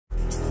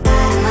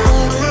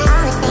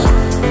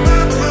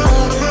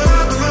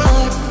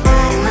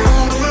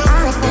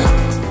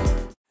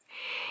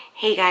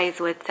Hey guys,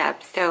 what's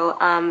up? So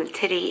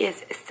today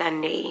is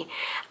Sunday.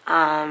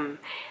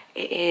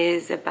 It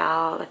is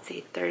about, let's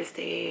see,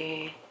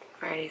 Thursday,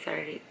 Friday,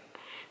 Saturday.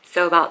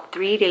 So about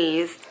 3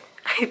 days,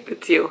 I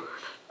put two.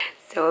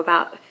 So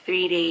about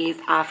 3 days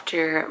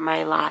after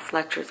my last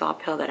Letrozole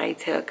pill that I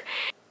took.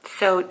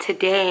 So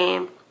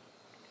today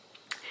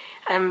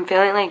I'm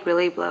feeling like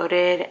really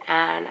bloated,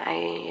 and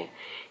I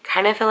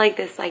kind of feel like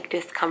this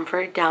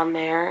discomfort down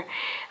there,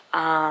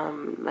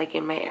 like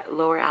in my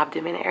lower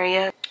abdomen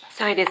area.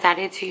 So I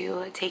decided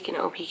to take an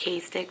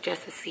OPK stick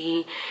just to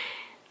see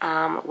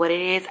what it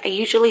is. I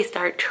usually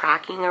start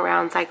tracking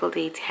around cycle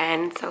day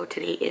 10. So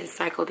today is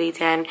cycle day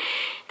 10.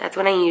 That's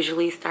when I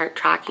usually start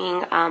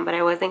tracking. But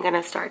I wasn't going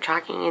to start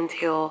tracking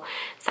until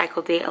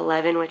cycle day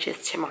 11, which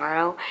is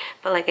tomorrow.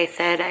 But like I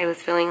said, I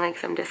was feeling like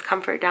some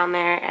discomfort down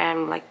there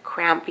and like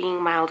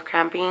cramping, mild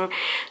cramping.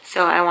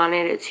 So I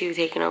wanted to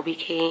take an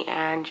OPK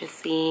and just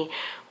see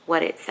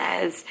what it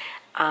says.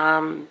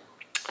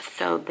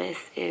 So this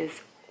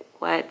is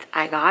what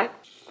I got.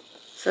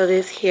 So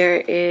this here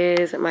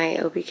is my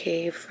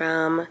OPK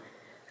from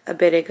a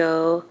bit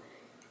ago.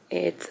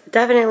 It's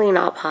definitely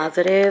not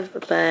positive,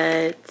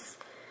 but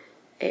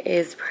it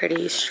is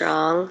pretty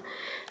strong.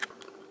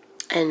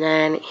 And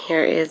then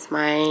here is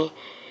my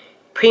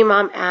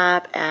Pre-Mom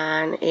app,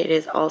 and it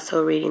is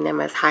also reading them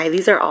as high.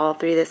 These are all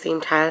three the same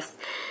test.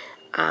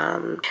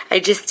 I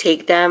just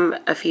take them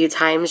a few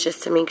times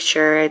just to make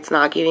sure it's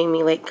not giving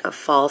me like a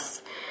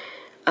false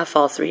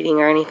reading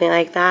or anything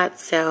like that.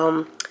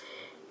 So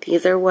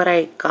these are what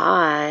I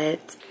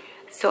got.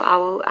 So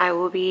I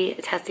will be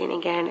testing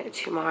again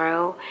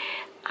tomorrow.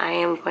 I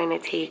am going to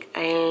take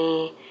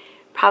a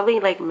probably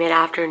like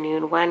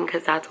mid-afternoon one,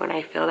 because that's when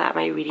I feel that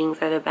my readings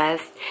are the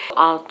best.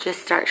 I'll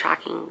just start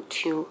tracking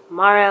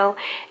tomorrow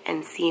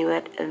and see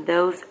what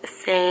those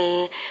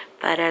say.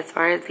 But as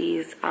far as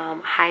these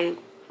high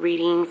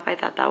readings, I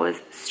thought that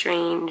was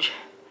strange.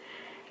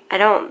 I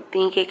don't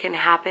think it can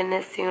happen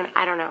this soon.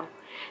 I don't know.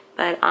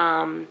 But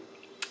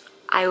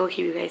I will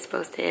keep you guys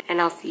posted, and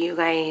I'll see you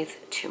guys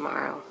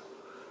tomorrow.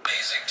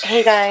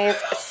 Hey guys,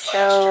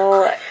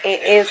 so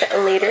it is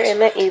later in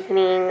the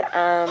evening.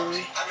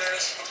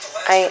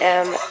 I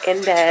am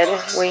in bed.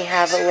 We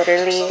have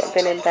literally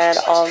been in bed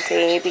all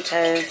day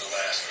because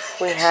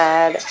we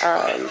had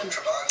a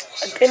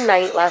good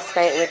night last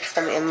night with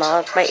some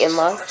my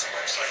in-laws.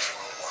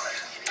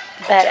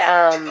 But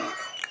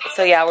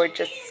so yeah, we're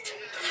just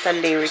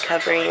Sunday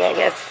recovering, I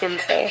guess you can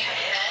say.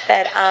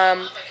 But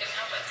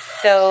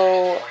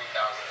so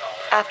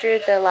after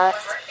the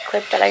last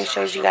clip that I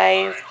showed you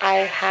guys, I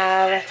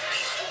have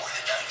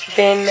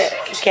been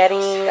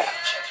getting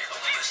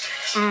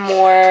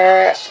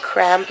more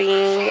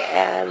cramping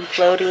and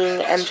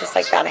bloating and just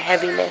like that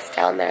heaviness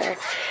down there.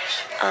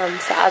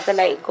 So as the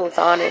night goes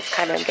on, it's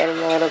kind of getting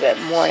a little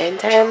bit more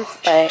intense,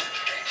 but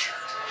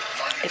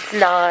it's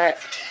not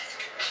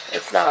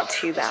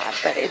too bad.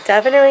 But it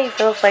definitely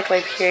feels like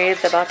my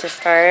period's about to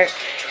start.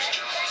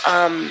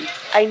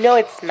 I know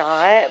it's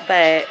not,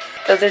 but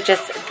those are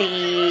just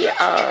the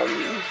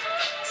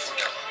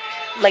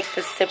like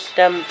the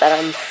symptoms that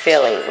I'm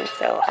feeling.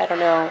 So I don't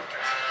know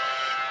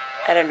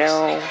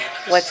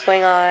what's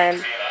going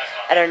on.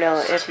 I don't know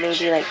if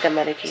maybe like the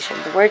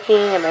medication's working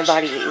and my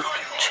body is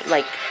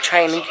like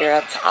trying to gear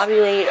up to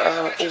ovulate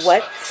or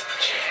what.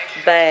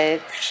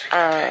 But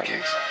I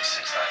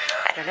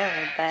don't know.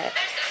 But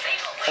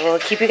I will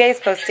keep you guys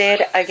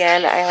posted.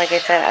 Again, like I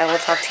said, I will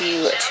talk to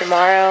you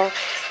tomorrow.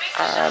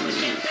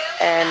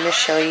 And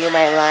show you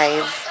my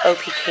live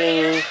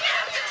OPK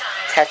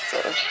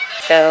testing.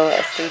 So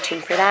stay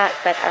tuned for that.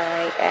 But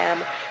I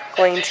am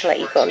going to let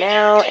you go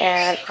now,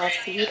 and I'll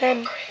see you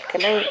then.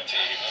 Good night.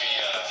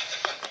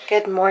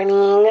 Good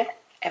morning,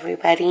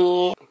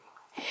 everybody.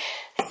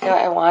 So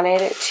I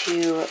wanted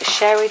to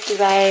share with you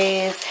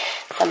guys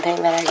something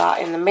that I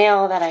got in the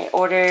mail that I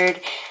ordered.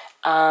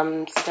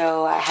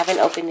 So I haven't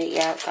opened it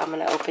yet, so I'm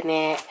going to open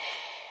it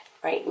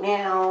right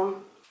now.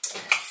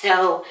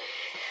 So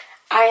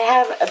I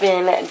have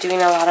been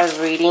doing a lot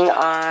of reading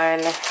on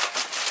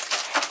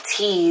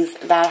teas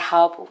that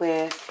help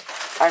with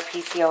our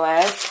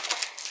PCOS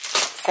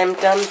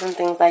symptoms and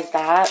things like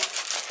that.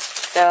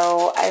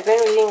 So I've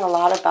been reading a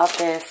lot about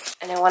this,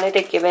 and I wanted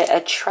to give it a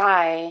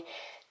try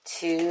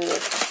to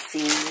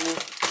see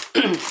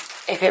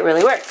if it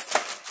really works.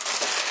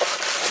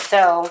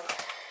 So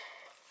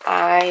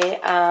I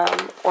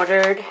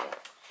ordered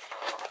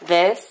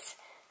this.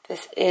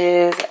 This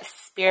is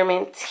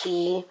spearmint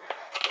tea,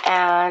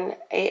 and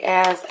it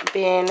has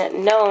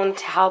been known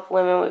to help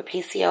women with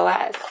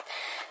PCOS.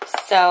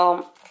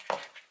 So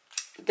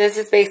this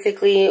is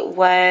basically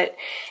what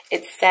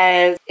it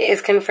says. It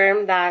is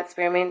confirmed that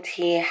spearmint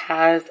tea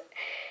has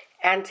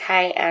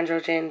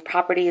anti-androgen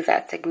properties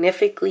that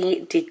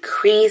significantly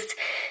decrease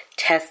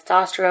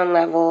testosterone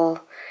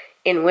level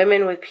in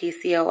women with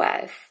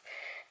PCOS.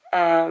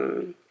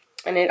 And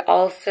it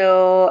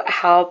also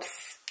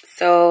helps.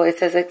 So it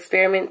says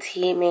spearmint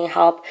tea may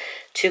help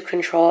to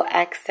control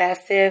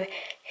excessive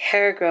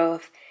hair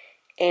growth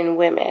in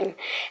women.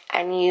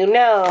 And you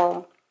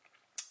know,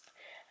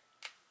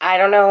 I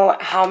don't know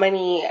how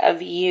many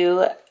of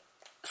you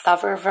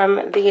suffer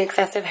from the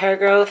excessive hair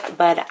growth,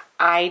 but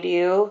I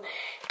do,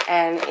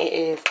 and it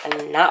is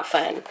not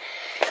fun.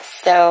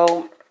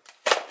 So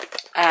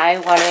I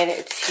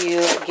wanted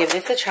to give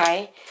this a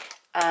try.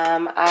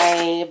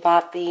 I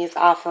bought these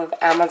off of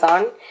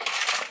Amazon,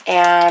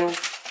 and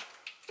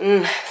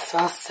it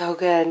smells so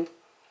good.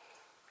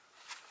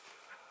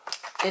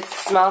 It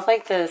smells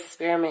like the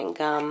spearmint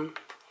gum.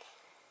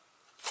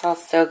 It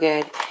smells so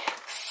good.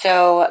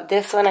 So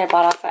this one I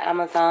bought off of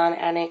Amazon,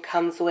 and it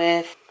comes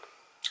with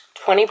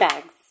 20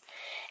 bags.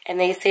 And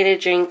they say to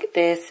drink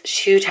this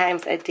 2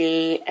 times a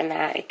day, and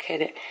that it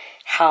could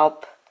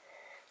help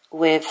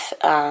with,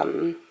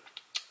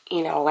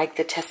 you know, like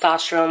the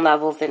testosterone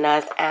levels in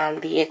us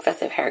and the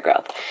excessive hair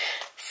growth.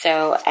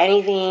 So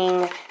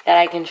anything that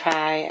I can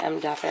try, I'm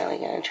definitely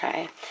going to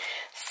try.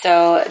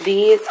 So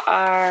these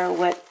are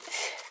what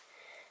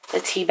the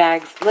tea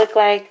bags look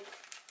like.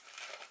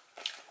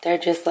 They're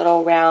just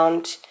little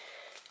round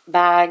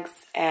bags,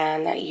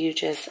 and that you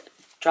just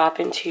drop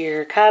into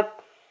your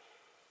cup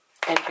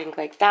and drink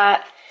like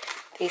that.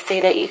 They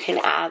say that you can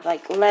add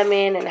like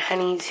lemon and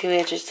honey to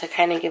it just to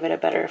kind of give it a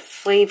better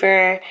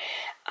flavor.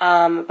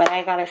 But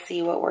I gotta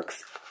see what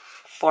works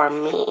for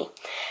me.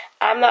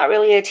 I'm not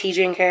really a tea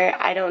drinker.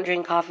 I don't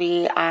drink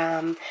coffee.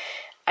 I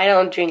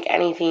don't drink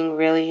anything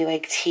really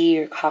like tea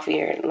or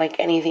coffee or like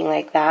anything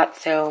like that.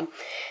 So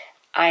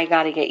I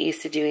gotta get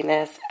used to doing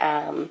this.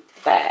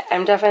 But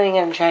I'm definitely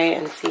gonna try it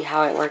and see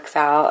how it works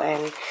out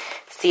and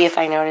see if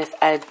I notice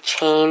a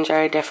change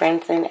or a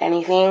difference in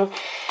anything.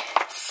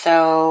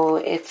 So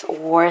it's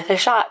worth a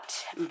shot.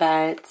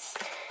 But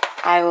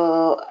I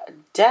will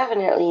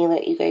definitely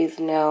let you guys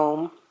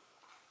know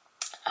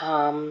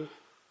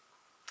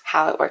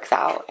how it works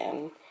out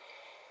and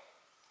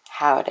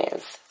how it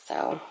is.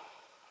 So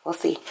we'll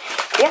see.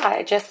 Yeah,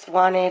 I just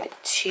wanted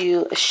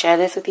to share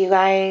this with you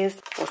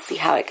guys. We'll see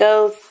how it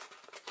goes,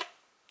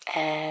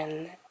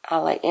 and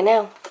I'll let you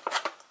know.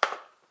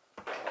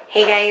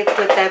 Hey guys,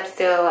 what's up?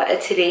 So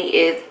today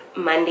is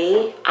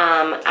Monday.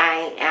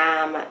 I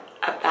am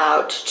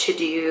about to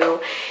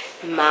do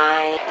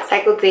my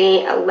cycle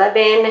day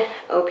 11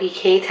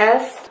 OPK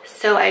test.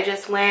 So I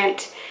just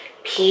went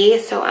pee,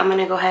 so I'm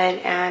gonna go ahead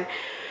and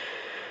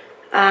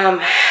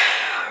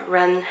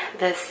run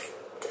this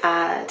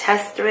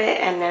test through it,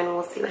 and then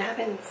we'll see what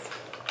happens.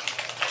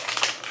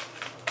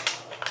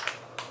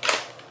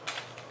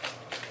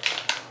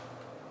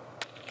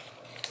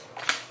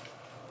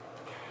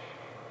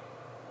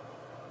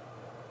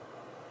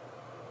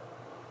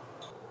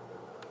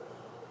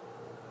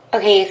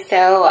 Okay,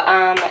 so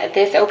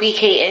this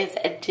OPK is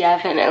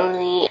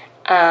definitely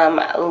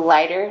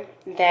lighter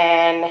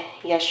than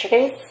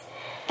yesterday's.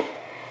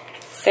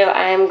 So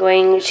I'm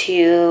going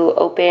to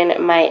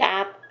open my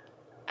app.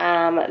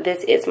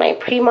 This is my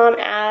Pre-Mom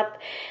app.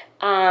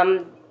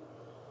 I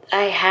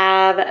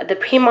have the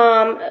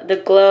Pre-Mom, the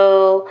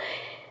Glow,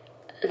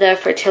 the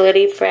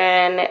Fertility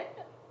Friend,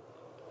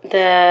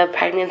 the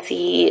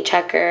Pregnancy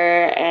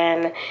Checker,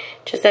 and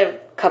just a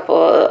couple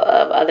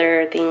of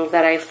other things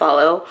that I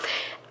follow.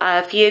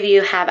 A few of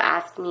you have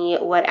asked me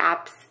what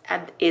apps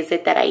is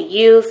it that I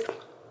use.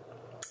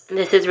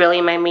 This is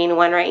really my main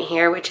one right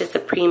here, which is the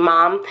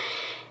Pre-Mom.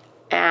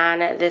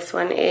 And this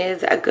one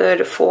is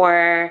good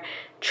for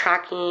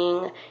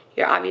tracking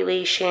your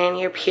ovulation,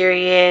 your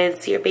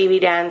periods, your baby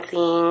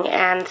dancing,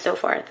 and so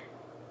forth.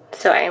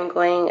 So I'm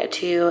going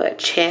to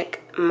take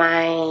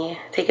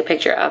a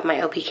picture of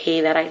my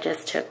OPK that I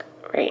just took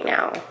right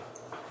now.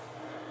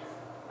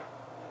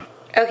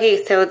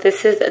 Okay, so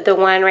this is the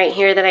one right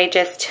here that I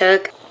just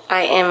took.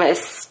 I am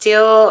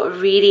still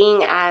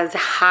reading as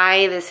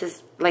high. This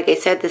is, like I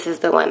said, this is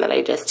the one that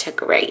I just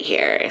took right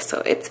here.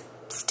 So it's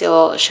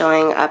still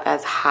showing up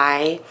as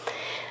high,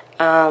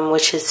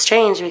 which is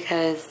strange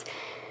because,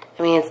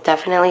 I mean, it's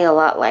definitely a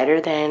lot lighter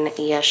than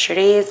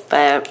yesterday's,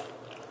 but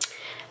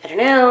I don't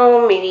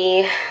know,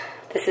 maybe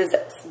this is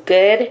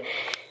good.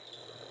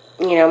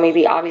 You know,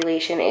 maybe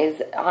ovulation is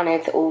on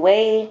its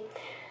way.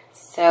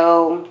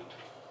 So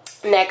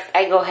next,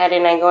 I go ahead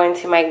and I go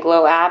into my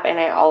Glow app, and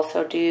I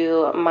also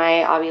do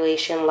my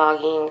ovulation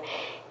logging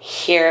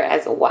here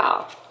as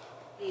well.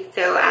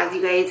 So as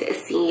you guys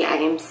see, I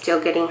am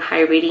still getting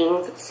high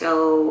readings,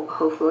 so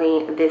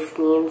hopefully this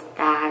means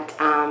that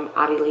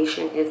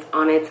ovulation is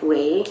on its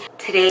way.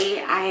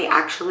 Today, I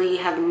actually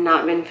have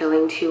not been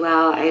feeling too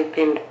well. I've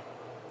been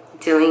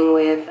dealing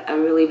with a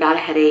really bad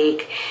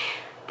headache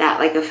that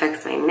like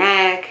affects my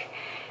neck.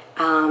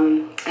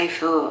 I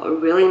feel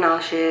really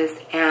nauseous,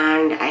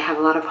 and I have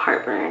a lot of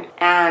heartburn,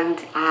 and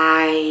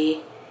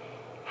I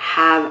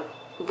have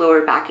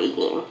lower back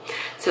aching.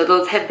 So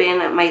those have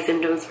been my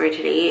symptoms for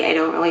today. I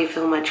don't really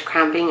feel much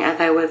cramping as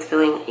I was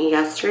feeling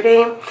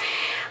yesterday.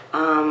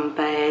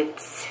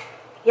 But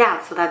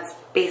yeah, so that's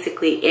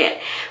basically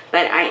it.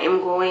 But I am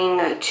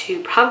going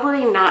to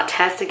probably not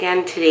test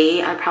again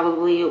today. I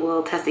probably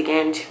will test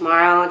again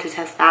tomorrow to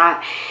test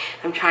that.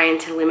 I'm trying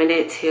to limit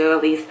it to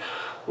at least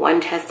one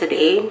test a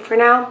day for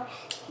now.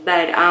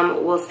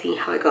 but we'll see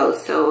how it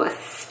goes. So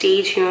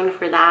stay tuned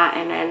for that,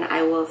 and then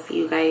I will see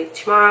you guys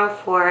tomorrow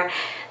for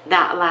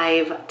that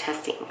live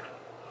testing.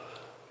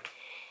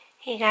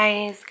 Hey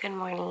guys, good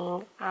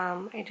morning.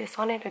 I just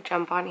wanted to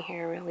jump on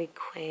here really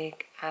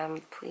quick.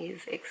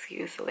 Please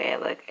excuse the way I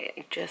look.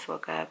 I just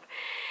woke up,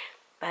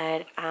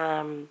 but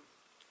I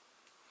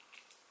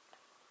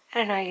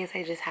don't know, I guess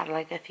I just had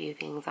like a few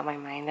things on my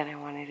mind that I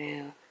wanted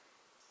to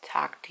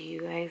talk to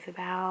you guys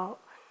about.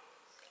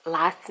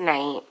 Last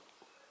night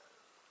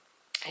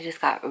I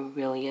just got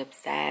really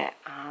upset.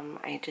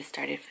 I just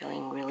started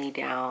feeling really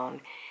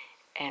down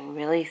and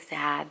really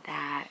sad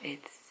that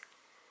it's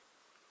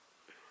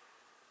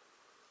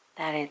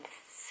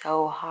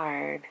so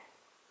hard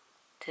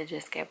to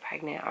just get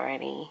pregnant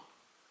already.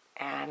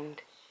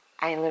 And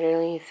I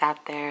literally sat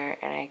there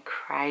and I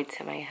cried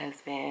to my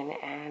husband,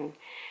 and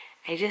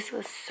I just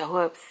was so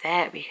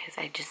upset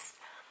because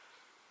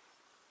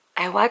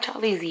I watch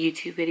all these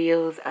YouTube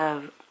videos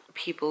of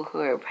people who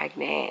are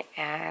pregnant,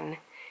 and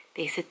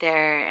they sit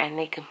there and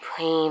they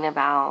complain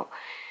about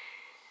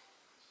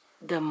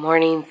the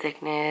morning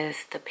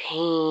sickness, the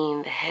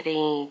pain, the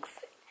headaches,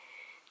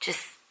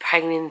 just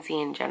pregnancy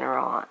in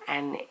general.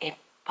 And it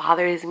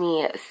bothers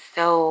me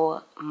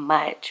so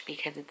much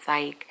because it's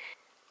like,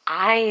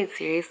 I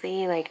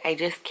seriously, like, I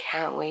just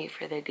can't wait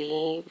for the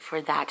day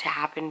for that to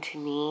happen to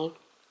me,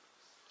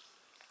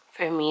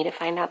 for me to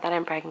find out that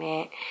I'm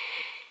pregnant,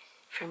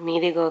 for me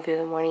to go through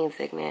the morning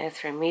sickness,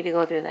 for me to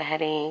go through the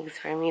headaches,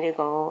 for me to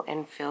go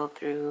and feel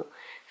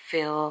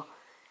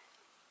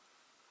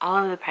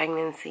all of the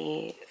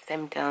pregnancy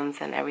symptoms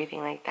and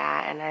everything like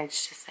that. And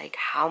it's just like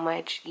how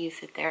much you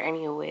sit there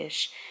and you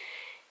wish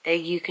that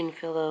you can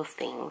feel those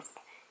things,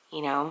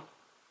 you know?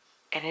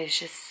 And it's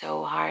just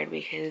so hard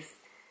because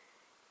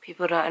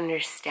people don't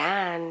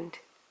understand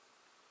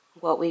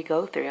what we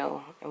go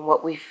through and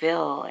what we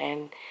feel,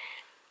 and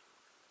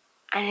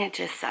it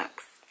just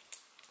sucks.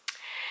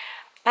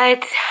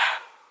 But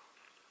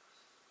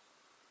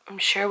I'm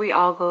sure we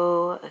all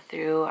go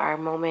through our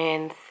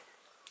moments.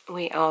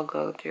 We all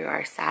go through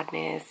our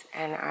sadness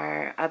and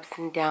our ups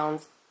and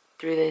downs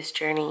through this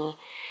journey.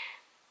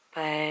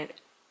 But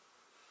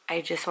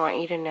I just want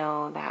you to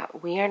know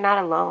that we are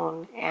not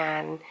alone,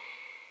 and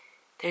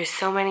there's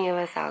so many of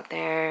us out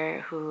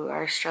there who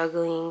are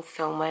struggling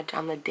so much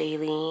on the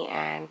daily,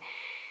 and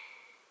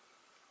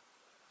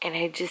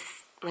I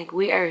just, like,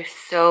 we are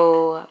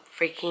so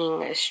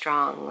freaking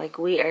strong. Like,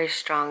 we are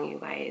strong, you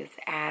guys.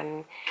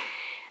 And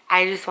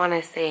I just want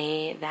to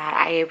say that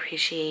I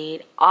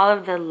appreciate all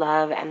of the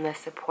love and the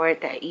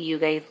support that you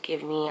guys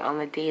give me on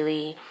the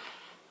daily,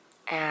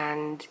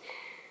 and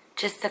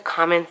just the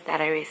comments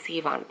that I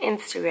receive on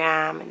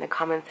Instagram and the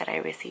comments that I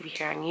receive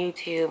here on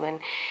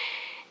YouTube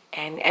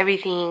and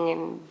everything,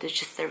 and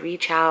just the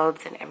reach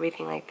outs and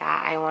everything like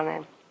that.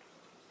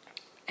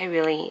 I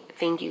really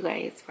thank you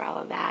guys for all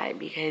of that,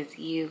 because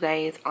you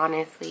guys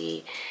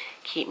honestly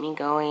keep me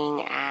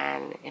going,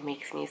 and it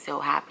makes me so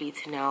happy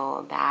to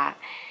know that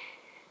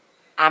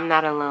I'm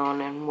not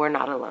alone and we're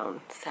not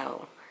alone.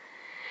 So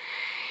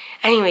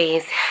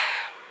anyways,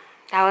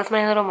 that was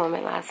my little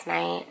moment last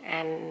night,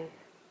 and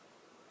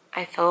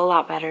I feel a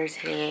lot better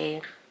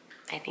today.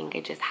 I think I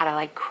just had to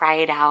like cry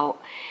it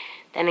out.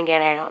 Then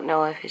again, I don't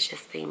know if it's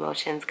just the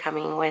emotions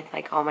coming with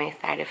like all my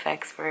side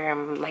effects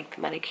from like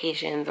the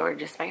medications or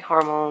just my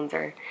hormones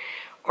or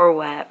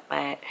what,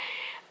 but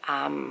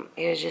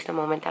it was just a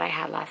moment that I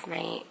had last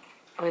night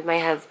with my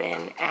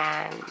husband,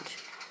 and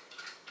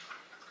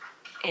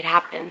it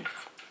happens.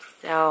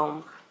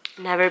 So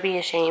never be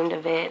ashamed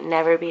of it.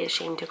 Never be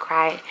ashamed to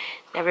cry.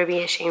 Never be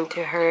ashamed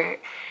to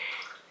hurt.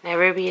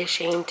 Never be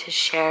ashamed to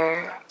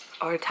share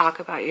or talk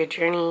about your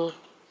journey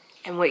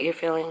and what you're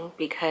feeling,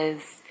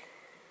 because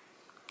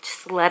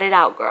just let it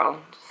out, girl.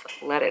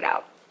 Just let it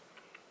out.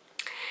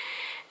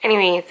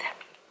 Anyways,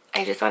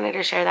 I just wanted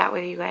to share that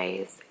with you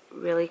guys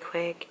really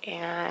quick.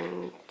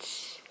 And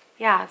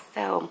yeah,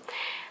 so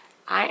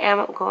I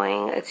am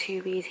going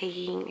to be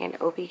taking an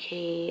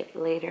OPK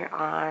later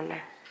on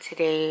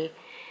today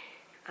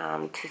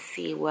to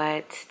see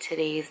what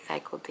today's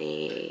cycle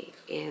day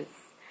is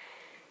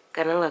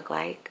gonna look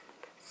like.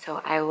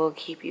 So I will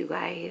keep you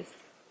guys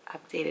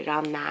updated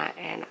on that,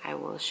 and I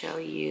will show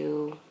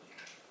you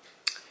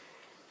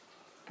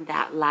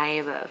that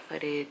live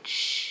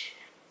footage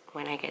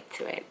when I get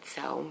to it.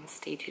 So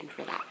stay tuned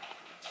for that.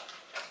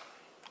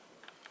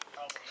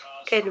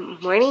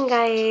 Good morning,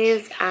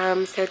 guys.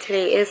 So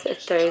today is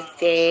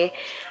Thursday.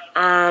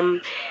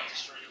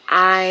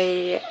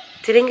 I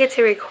didn't get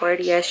to record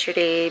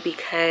yesterday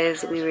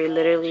because we were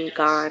literally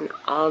gone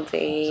all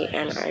day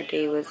and our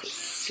day was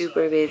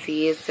super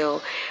busy.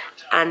 So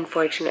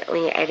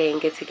unfortunately, I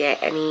didn't get to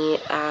get any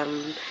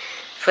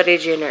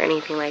footage in or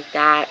anything like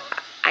that.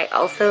 I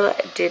also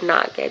did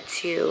not get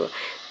to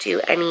do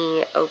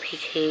any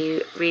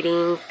OPK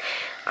readings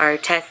or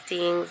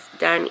testings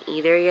done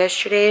either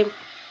yesterday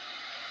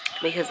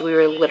because we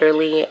were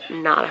literally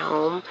not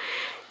home.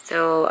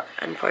 So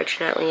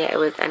unfortunately, I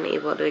was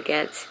unable to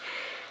get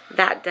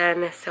that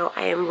done. So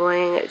I am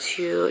going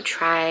to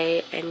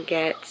try and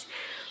get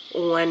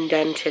one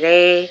done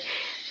today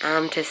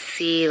to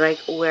see like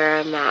where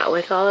I'm at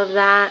with all of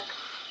that.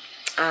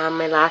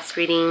 My last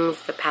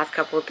readings the past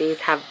couple of days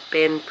have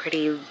been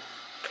pretty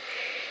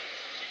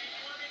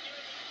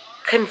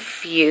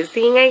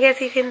confusing, I guess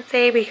you can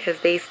say, because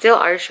they still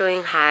are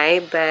showing high,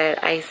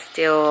 but I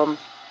still,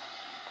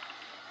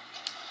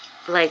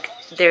 like,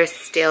 they're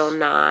still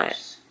not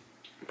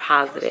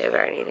positive or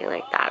anything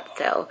like that.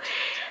 So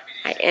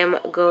I am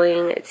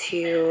going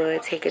to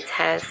take a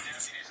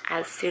test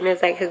as soon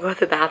as I could go to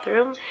the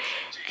bathroom,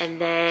 and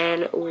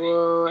then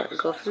we'll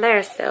go from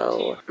there.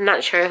 So I'm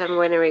not sure if I'm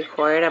going to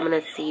record. I'm going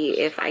to see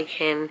if I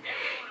can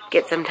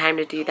get some time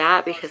to do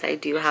that, because I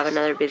do have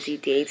another busy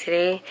day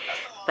today,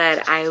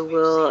 but I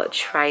will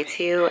try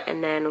to,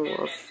 and then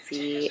we'll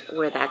see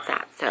where that's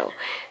at. So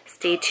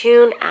stay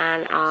tuned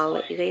and I'll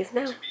let you guys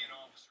know.